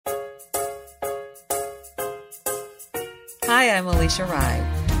Hi, I'm Alicia Rye.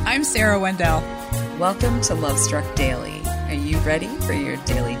 I'm Sarah Wendell. Welcome to Love Struck Daily. Are you ready for your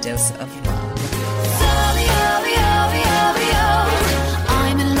daily dose of love?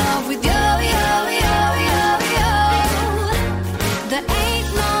 I'm in love with yo. There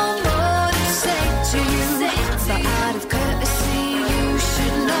ain't no more to say to you, but out of courtesy you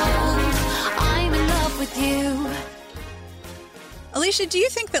should know I'm in love with you. Alicia, do you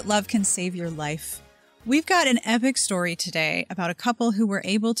think that love can save your life? We've got an epic story today about a couple who were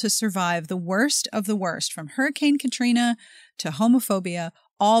able to survive the worst of the worst, from Hurricane Katrina to homophobia,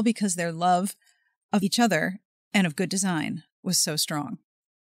 all because their love of each other and of good design was so strong.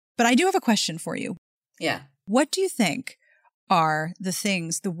 But I do have a question for you. Yeah. What do you think are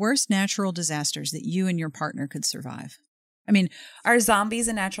the worst natural disasters that you and your partner could survive? I mean, are zombies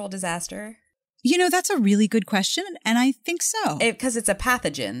a natural disaster? You know, that's a really good question, and I think so. Because it's a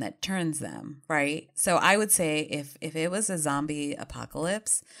pathogen that turns them, right? So I would say if it was a zombie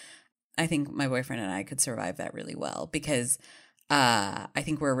apocalypse, I think my boyfriend and I could survive that really well, because I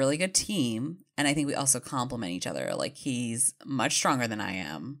think we're a really good team, and I think we also complement each other. Like, he's much stronger than I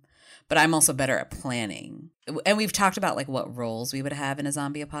am, but I'm also better at planning. And we've talked about, like, what roles we would have in a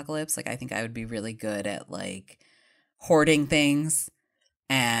zombie apocalypse. Like, I think I would be really good at, like, hoarding things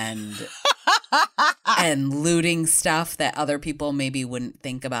and looting stuff that other people maybe wouldn't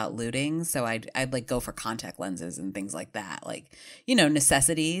think about looting. So I'd like go for contact lenses and things like that, like, you know,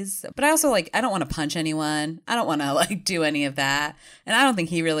 necessities. But I also, like, I don't want to punch anyone. I don't want to, like, do any of that. And I don't think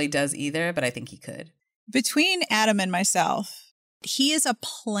he really does either, but I think he could. Between Adam and myself, he is a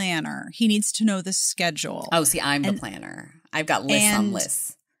planner. He needs to know the schedule. Oh, see, I'm the planner. I've got lists on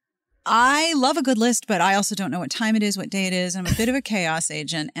lists. I love a good list, but I also don't know what time it is, what day it is. I'm a bit of a chaos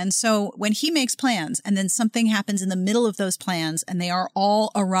agent. And so when he makes plans and then something happens in the middle of those plans and they are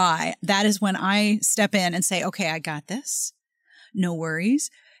all awry, that is when I step in and say, okay, I got this. No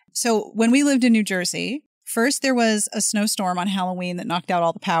worries. So when we lived in New Jersey, first there was a snowstorm on Halloween that knocked out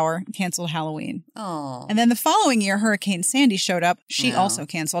all the power and canceled Halloween. Oh. And then the following year, Hurricane Sandy showed up. She also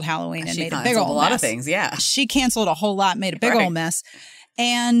canceled Halloween and made a big old mess. A lot of things, yeah. She canceled a whole lot, made a big old mess.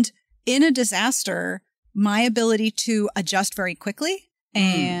 And in a disaster, my ability to adjust very quickly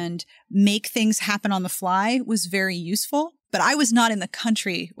and make things happen on the fly was very useful. But I was not in the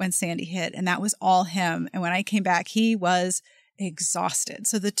country when Sandy hit, and that was all him. And when I came back, he was exhausted.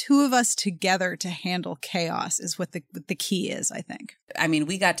 So the two of us together to handle chaos is what the key is, I think. I mean,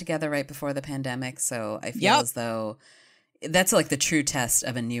 we got together right before the pandemic, so I feel as though that's like the true test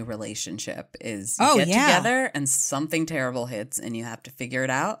of a new relationship is you get together and something terrible hits and you have to figure it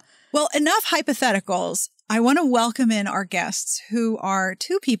out. Well, enough hypotheticals. I want to welcome in our guests, who are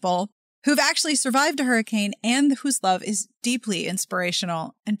two people who've actually survived a hurricane and whose love is deeply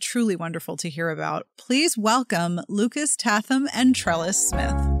inspirational and truly wonderful to hear about. Please welcome Lucas Tatham and Trellis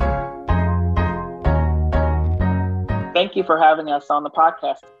Smith. Thank you for having us on the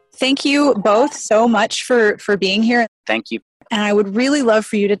podcast. Thank you both so much for being here. Thank you. And I would really love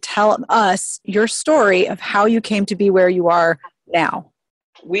for you to tell us your story of how you came to be where you are now.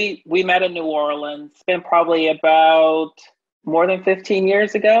 We met in New Orleans. It's been probably about more than 15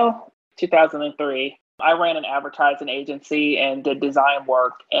 years ago, 2003. I ran an advertising agency and did design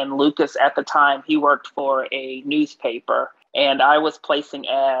work. And Lucas, at the time, he worked for a newspaper. And I was placing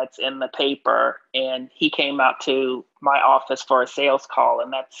ads in the paper. And he came out to my office for a sales call.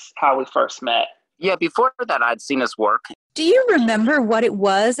 And that's how we first met. Yeah, before that, I'd seen his work. Do you remember what it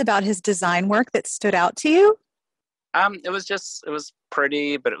was about his design work that stood out to you? It was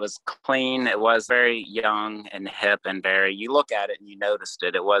pretty, but it was clean. It was very young and hip and you look at it and you noticed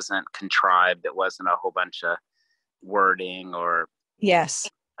it. It wasn't contrived. It wasn't a whole bunch of wording or. Yes.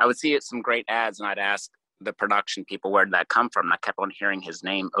 I would see some great ads and I'd ask the production people, where did that come from? And I kept on hearing his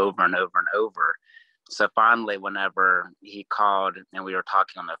name over and over and over. So finally, whenever he called and we were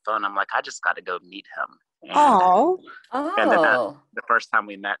talking on the phone, I'm like, I just got to go meet him. And then the first time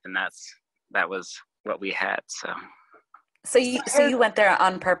we met, and that was what we had. So you went there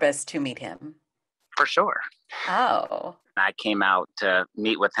on purpose to meet him? For sure. Oh. I came out to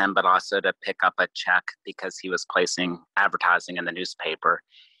meet with him, but also to pick up a check because he was placing advertising in the newspaper.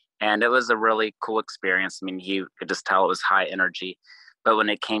 And it was a really cool experience. I mean, you could just tell it was high energy. But when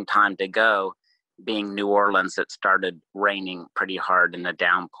it came time to go, being New Orleans, it started raining pretty hard in the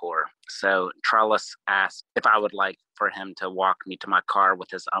downpour. So Trellis asked if I would like for him to walk me to my car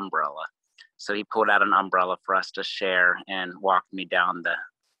with his umbrella. So he pulled out an umbrella for us to share and walked me down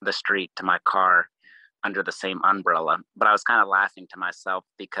the street to my car under the same umbrella. But I was kind of laughing to myself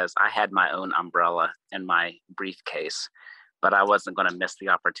because I had my own umbrella in my briefcase, but I wasn't going to miss the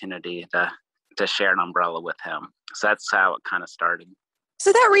opportunity to to share an umbrella with him. So that's how it kind of started.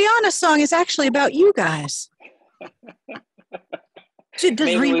 So that Rihanna song is actually about you guys. Does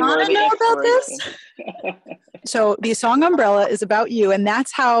Maybe we were Rihanna the know about this? inspiration. So the song Umbrella is about you, and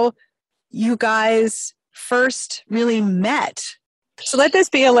that's how you guys first really met. So let this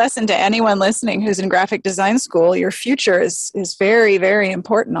be a lesson to anyone listening who's in graphic design school. Your future is very, very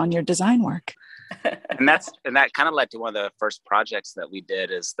important on your design work. And that kind of led to one of the first projects that we did,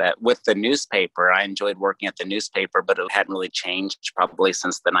 is that with the newspaper, I enjoyed working at the newspaper, but it hadn't really changed probably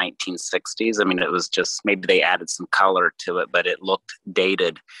since the 1960s. I mean, it was just, maybe they added some color to it, but it looked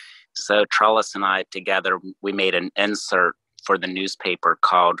dated. So Trellis and I together, we made an insert for the newspaper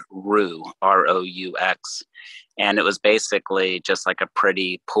called Roux, R-O-U-X. And it was basically just like a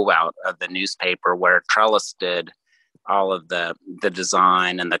pretty pull-out of the newspaper, where Trellis did all of the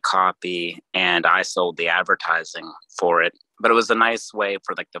design and the copy, and I sold the advertising for it. But it was a nice way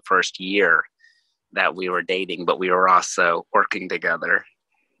for like the first year that we were dating, but we were also working together.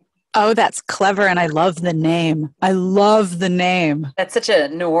 Oh, that's clever. And I love the name. I love the name. That's such a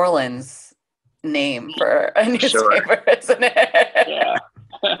New Orleans name for a newspaper, isn't it? Yeah.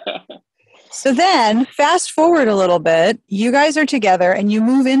 So then fast forward a little bit, you guys are together and you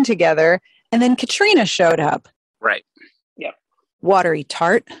move in together, and then Katrina showed up. Right. Yep. Watery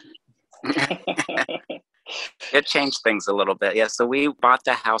tart. It changed things a little bit. Yeah. So we bought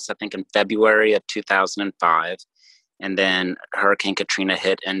the house, I think, in February of 2005. And then Hurricane Katrina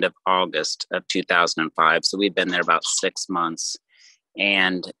hit end of August of 2005. So we'd been there about 6 months.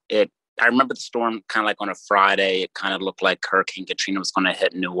 And I remember the storm kind of like on a Friday. It kind of looked like Hurricane Katrina was going to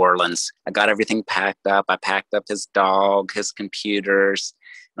hit New Orleans. I got everything packed up. I packed up his dog, his computers.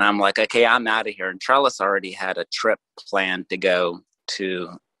 And I'm like, okay, I'm out of here. And Trellis already had a trip planned to go to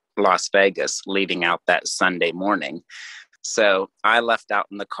Las Vegas leading out that Sunday morning. So I left out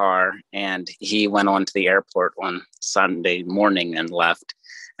in the car, and he went on to the airport on Sunday morning and left.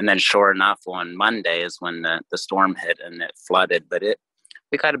 And then sure enough, on Monday is when the storm hit and it flooded. But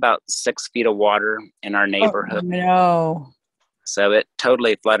we got about 6 feet of water in our neighborhood. Oh, no. So it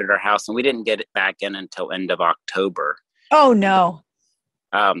totally flooded our house, and we didn't get it back in until end of October. Oh, no.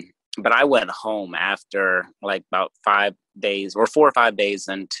 But I went home after like about 5 days or 4 or 5 days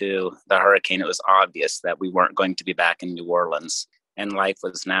into the hurricane. It was obvious that we weren't going to be back in New Orleans, and life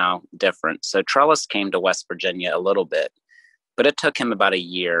was now different. So Trellis came to West Virginia a little bit, but it took him about a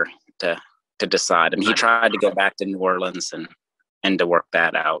year to decide. I mean, he tried to go back to New Orleans and to work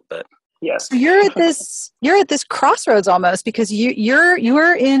that out, but Yes. So you're at this crossroads almost, because you're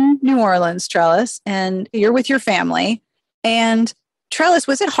in New Orleans, Trellis, and you're with your family. And Trellis,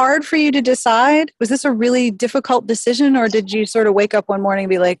 was it hard for you to decide? Was this a really difficult decision, or did you sort of wake up one morning and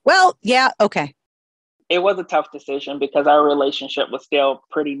be like, well, yeah, okay? It was a tough decision because our relationship was still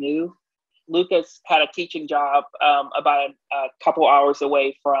pretty new. Lucas had a teaching job about a couple hours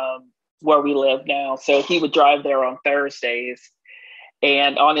away from where we live now. So he would drive there on Thursdays.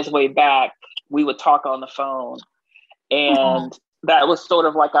 And on his way back, we would talk on the phone. And that was sort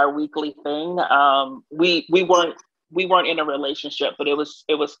of like our weekly thing. We weren't in a relationship, but it was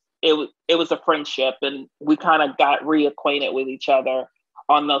a friendship, and we kind of got reacquainted with each other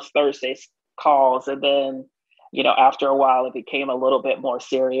on those Thursday calls. And then, after a while, it became a little bit more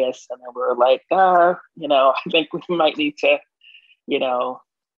serious, and then we were like, I think we might need to,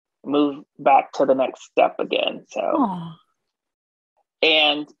 move back to the next step again. So,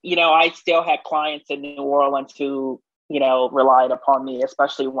 and I still had clients in New Orleans who relied upon me,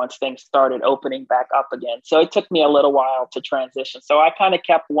 especially once things started opening back up again. So it took me a little while to transition. So I kind of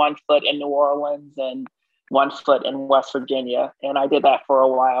kept one foot in New Orleans and one foot in West Virginia. And I did that for a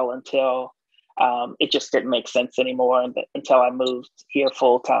while until it just didn't make sense anymore, until I moved here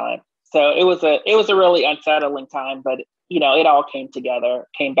full time. So it was a really unsettling time, but it all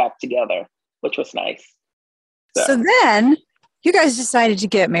came back together, which was nice. So then you guys decided to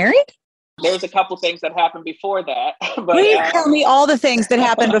get married? There's a couple things that happened before that. But, please tell me all the things that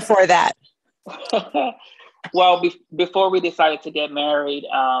happened before that. Well, before we decided to get married,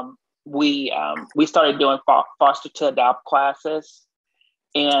 we started doing foster to adopt classes,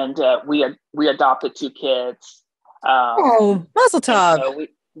 and we adopted 2 kids. Mazel tov! So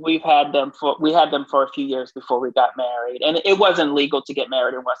we had them for a few years before we got married, and it wasn't legal to get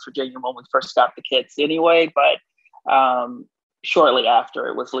married in West Virginia when we first got the kids anyway. But shortly after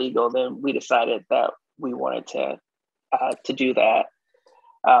it was legal, then we decided that we wanted to do that.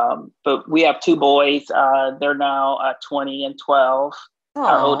 But we have 2 boys. They're now 20 and 12.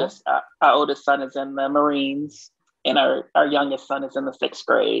 Our oldest son is in the Marines, and our youngest son is in the 6th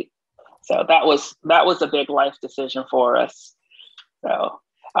grade. So that was a big life decision for us. So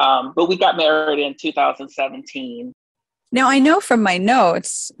But we got married in 2017. Now, I know from my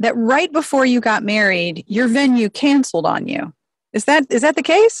notes that right before you got married, your venue canceled on you. Is that the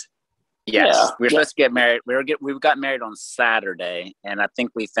case? Yes, Yeah. we were supposed to get married. We got married on Saturday, and I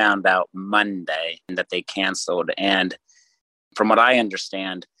think we found out Monday that they canceled. And from what I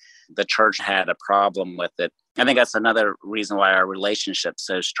understand, the church had a problem with it. I think that's another reason why our relationship's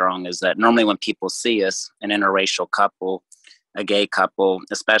so strong, is that normally when people see us, an interracial couple, a gay couple,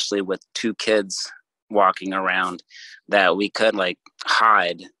 especially with two kids walking around, that we could like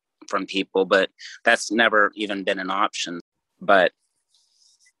hide from people, but that's never even been an option. But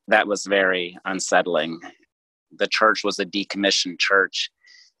that was very unsettling. The church was a decommissioned church,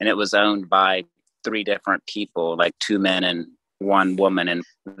 and it was owned by three different people, like two men and one woman. And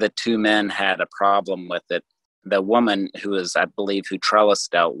the two men had a problem with it. The woman I believe, who Trellis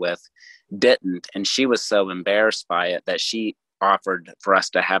dealt with, didn't. And she was so embarrassed by it that she offered for us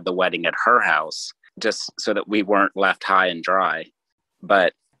to have the wedding at her house, just so that we weren't left high and dry.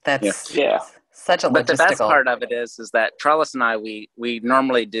 But That's such a logistical. But the best part of it is that Trellis and I, we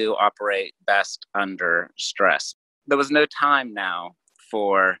normally do operate best under stress. There was no time now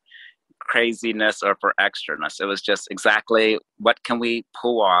for craziness or for extraness. It was just exactly, what can we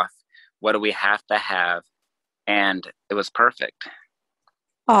pull off? What do we have to have? And it was perfect.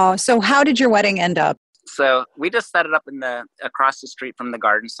 Oh, so how did your wedding end up? So we just set it up across the street from the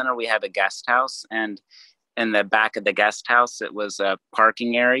garden center. We have a guest house, and in the back of the guest house, it was a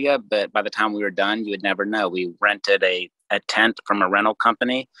parking area. But by the time we were done, you would never know. We rented a tent from a rental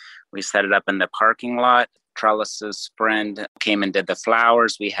company. We set it up in the parking lot. Trellis's friend came and did the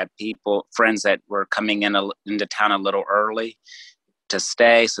flowers. We had friends that were coming into town a little early to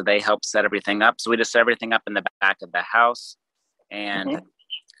stay, so they helped set everything up. So we just set everything up in the back of the house. And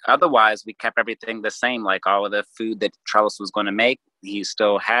otherwise, we kept everything the same. Like all of the food that Trellis was going to make, he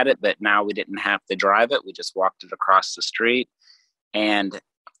still had it, but now we didn't have to drive it. We just walked it across the street. And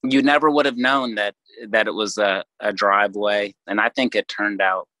you never would have known that it was a driveway. And I think it turned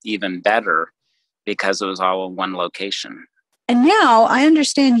out even better because it was all in one location. And now I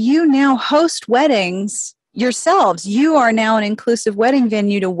understand you now host weddings yourselves. You are now an inclusive wedding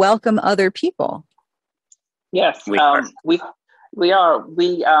venue to welcome other people. Yes, we are. The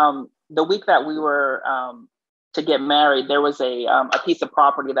week that we were to get married, there was a piece of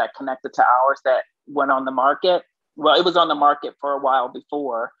property that connected to ours that went on the market. Well, it was on the market for a while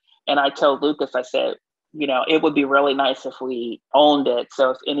before. And I told Lucas, I said, it would be really nice if we owned it.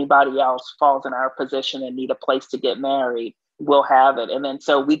 So if anybody else falls in our position and need a place to get married, we'll have it. And then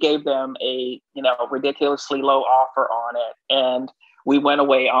so we gave them a, ridiculously low offer on it. And we went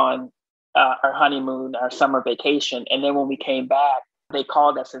away on our honeymoon, our summer vacation. And then when we came back, they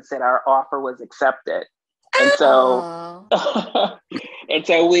called us and said our offer was accepted. And so, and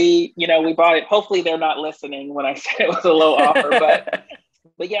so we bought it. Hopefully they're not listening when I said it was a low offer,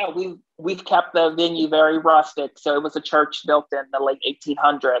 but yeah, we've kept the venue very rustic. So it was a church built in the late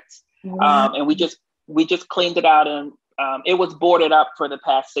 1800s. Wow. And we just cleaned it out, and it was boarded up for the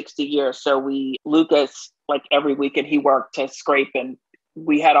past 60 years. So Lucas, like every weekend he worked to scrape, and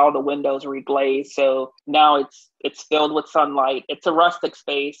we had all the windows reglazed. So now it's filled with sunlight. It's a rustic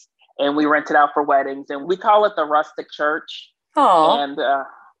space, and we rent it out for weddings, and we call it the Rustic Church. Oh, and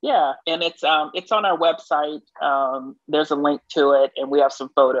and it's on our website. There's a link to it, and we have some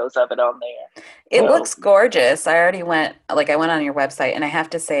photos of it on there. It looks gorgeous. I went on your website, and I have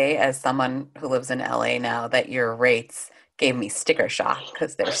to say, as someone who lives in LA now, that your rates gave me sticker shock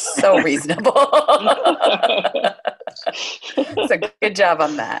because they're so reasonable. So good job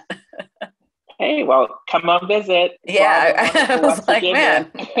on that. Hey, well, come on visit. Yeah, I was like,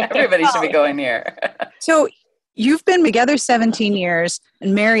 man, everybody should be going here. So you've been together 17 years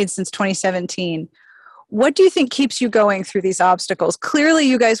and married since 2017. What do you think keeps you going through these obstacles? Clearly,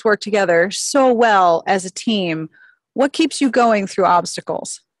 you guys work together so well as a team. What keeps you going through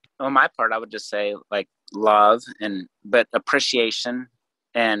obstacles? On my part, I would just say like love but appreciation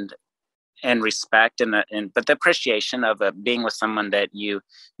and respect but the appreciation of being with someone that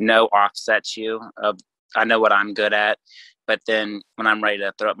offsets you. I know what I'm good at, but then when I'm ready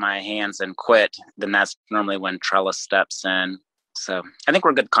to throw up my hands and quit, then that's normally when Trellis steps in. So I think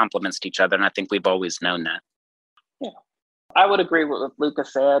we're good compliments to each other, and I think we've always known that. Yeah, I would agree with what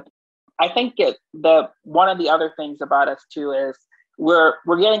Lucas said. I think one of the other things about us too is we're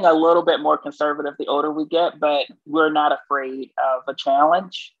getting a little bit more conservative the older we get, but we're not afraid of a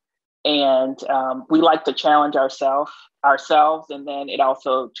challenge. And we like to challenge ourselves, and then it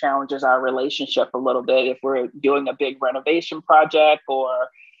also challenges our relationship a little bit if we're doing a big renovation project, or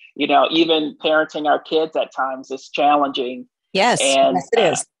even parenting our kids at times is challenging. Yes, And yes,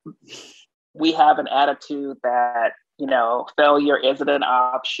 it is. We have an attitude that, failure isn't an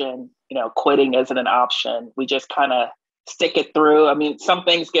option, quitting isn't an option. We just kind of stick it through. I mean, some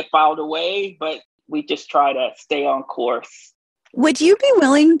things get filed away, but we just try to stay on course. Would you be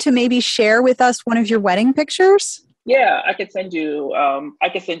willing to maybe share with us one of your wedding pictures? Yeah, I could send you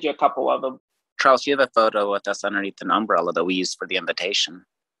a couple of them. Charles, you have a photo with us underneath an umbrella that we used for the invitation.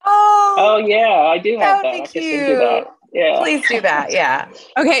 Oh yeah, I do have that. That I would can be send you that. cute. Yeah. Please do that. Yeah.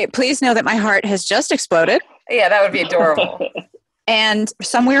 Okay, please know that my heart has just exploded. Yeah, that would be adorable. And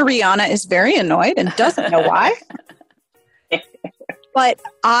somewhere Rihanna is very annoyed and doesn't know why. But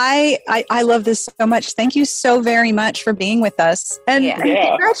I love this so much. Thank you so very much for being with us. And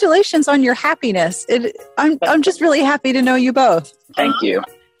congratulations on your happiness. I'm just really happy to know you both. Thank you.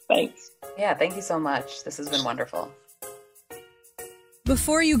 Thanks. Yeah, thank you so much. This has been wonderful.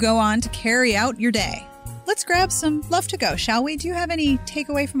 Before you go on to carry out your day, let's grab some love to go, shall we? Do you have any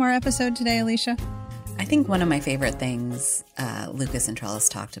takeaway from our episode today, Alicia? I think one of my favorite things Lucas and Trellis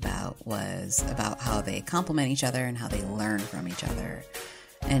talked about was about how they complement each other and how they learn from each other.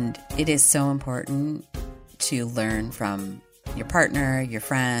 And it is so important to learn from your partner, your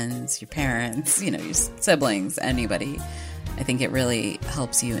friends, your parents, your siblings, anybody. I think it really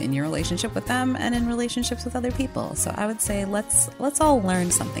helps you in your relationship with them and in relationships with other people. So I would say let's all learn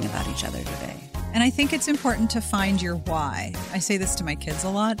something about each other today. And I think it's important to find your why. I say this to my kids a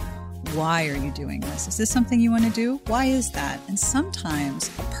lot. Why are you doing this? Is this something you want to do? Why is that? And sometimes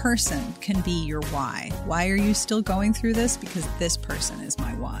a person can be your why. Why are you still going through this? Because this person is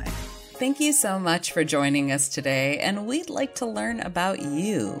my why. Thank you so much for joining us today, and we'd like to learn about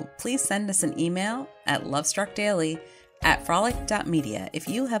you. Please send us an email at lovestruckdaily@frolic.media if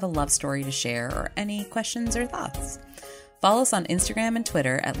you have a love story to share or any questions or thoughts. Follow us on Instagram and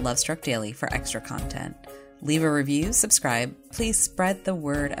Twitter at lovestruckdaily for extra content. Leave a review, subscribe. Please spread the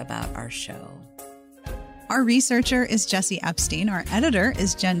word about our show. Our researcher is Jesse Epstein. Our editor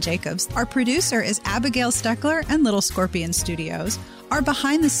is Jen Jacobs. Our producer is Abigail Steckler and Little Scorpion Studios. Our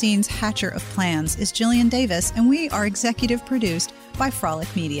behind-the-scenes hatcher of plans is Jillian Davis, and we are executive produced by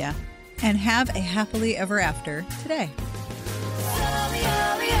Frolic Media. And have a happily ever after today. Hurry,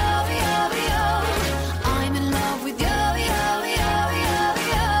 hurry,